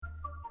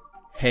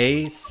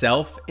Hey,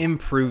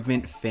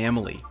 self-improvement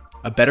family.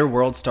 A better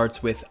world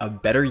starts with a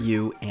better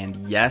you, and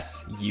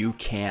yes, you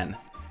can.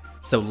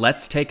 So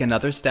let's take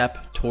another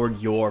step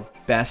toward your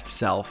best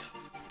self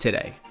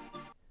today.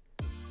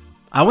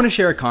 I want to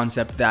share a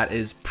concept that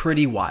is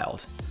pretty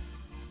wild.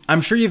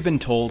 I'm sure you've been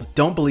told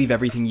don't believe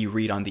everything you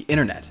read on the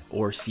internet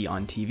or see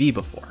on TV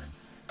before.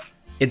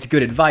 It's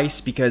good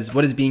advice because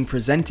what is being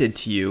presented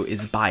to you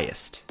is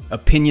biased,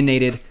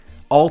 opinionated,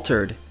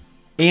 altered,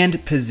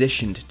 and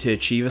positioned to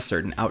achieve a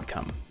certain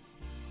outcome.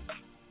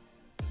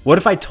 What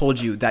if I told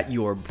you that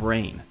your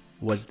brain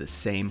was the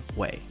same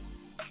way?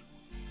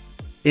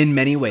 In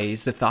many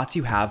ways, the thoughts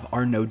you have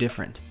are no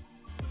different.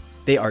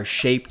 They are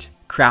shaped,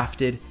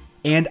 crafted,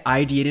 and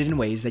ideated in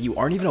ways that you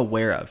aren't even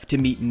aware of to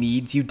meet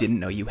needs you didn't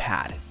know you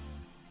had.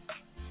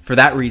 For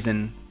that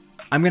reason,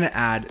 I'm going to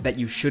add that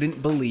you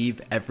shouldn't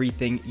believe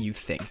everything you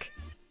think.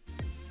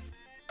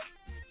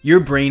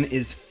 Your brain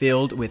is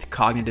filled with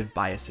cognitive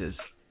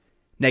biases.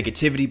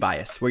 Negativity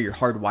bias, where you're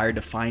hardwired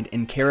to find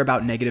and care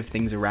about negative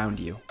things around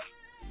you.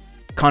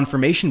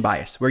 Confirmation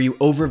bias, where you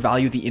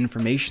overvalue the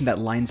information that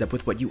lines up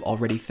with what you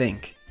already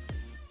think.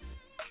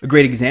 A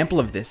great example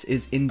of this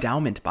is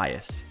endowment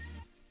bias.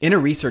 In a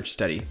research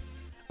study,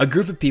 a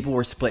group of people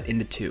were split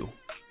into two.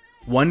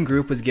 One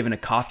group was given a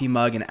coffee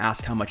mug and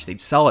asked how much they'd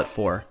sell it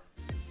for,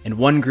 and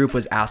one group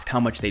was asked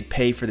how much they'd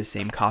pay for the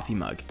same coffee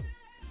mug.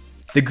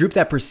 The group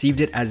that perceived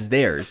it as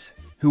theirs,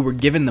 who were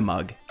given the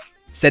mug,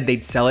 said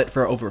they'd sell it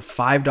for over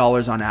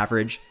 $5 on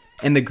average,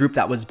 and the group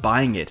that was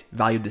buying it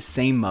valued the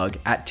same mug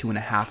at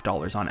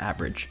 $2.50 on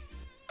average.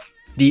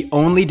 The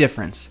only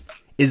difference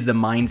is the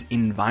mind's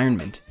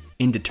environment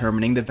in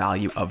determining the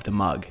value of the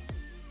mug.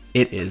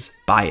 It is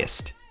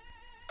biased.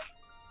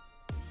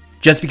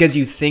 Just because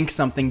you think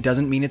something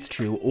doesn't mean it's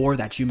true or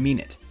that you mean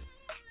it.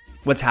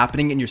 What's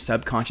happening in your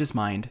subconscious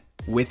mind,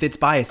 with its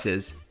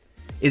biases,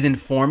 is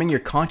informing your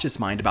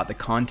conscious mind about the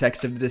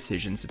context of the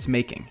decisions it's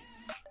making.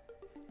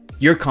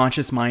 Your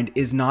conscious mind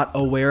is not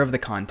aware of the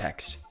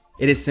context.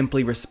 It is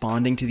simply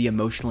responding to the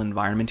emotional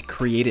environment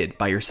created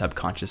by your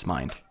subconscious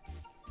mind.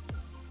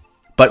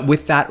 But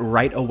with that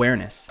right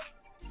awareness,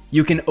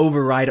 you can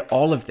override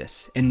all of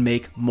this and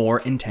make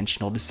more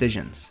intentional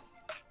decisions.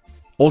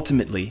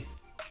 Ultimately,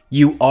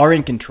 you are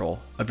in control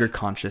of your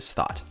conscious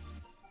thought.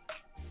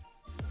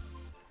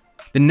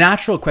 The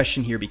natural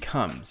question here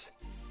becomes,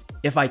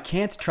 if I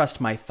can't trust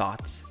my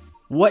thoughts,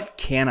 what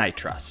can I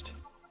trust?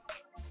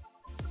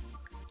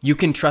 You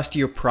can trust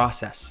your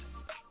process,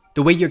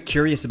 the way you're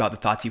curious about the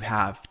thoughts you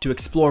have to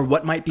explore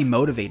what might be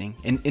motivating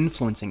and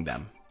influencing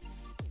them.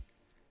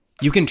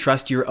 You can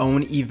trust your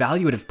own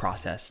evaluative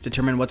process to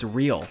determine what's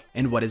real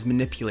and what is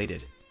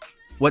manipulated,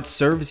 what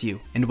serves you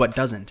and what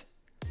doesn't,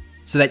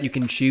 so that you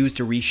can choose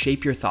to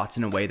reshape your thoughts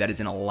in a way that is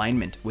in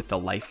alignment with the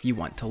life you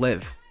want to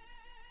live.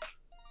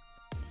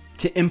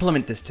 To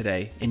implement this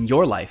today in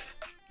your life,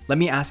 let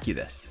me ask you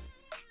this.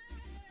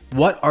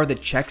 What are the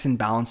checks and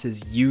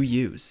balances you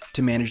use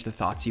to manage the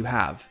thoughts you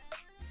have?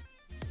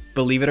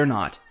 Believe it or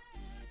not,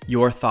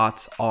 your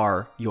thoughts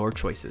are your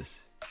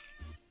choices.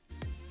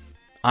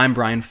 I'm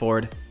Brian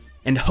Ford,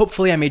 and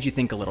hopefully I made you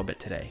think a little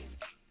bit today.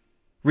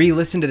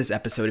 Re-listen to this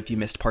episode if you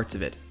missed parts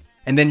of it,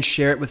 and then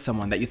share it with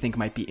someone that you think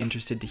might be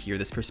interested to hear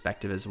this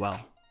perspective as well.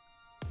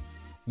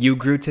 You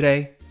grew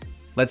today.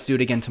 Let's do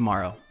it again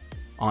tomorrow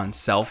on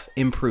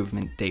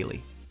Self-Improvement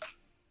Daily.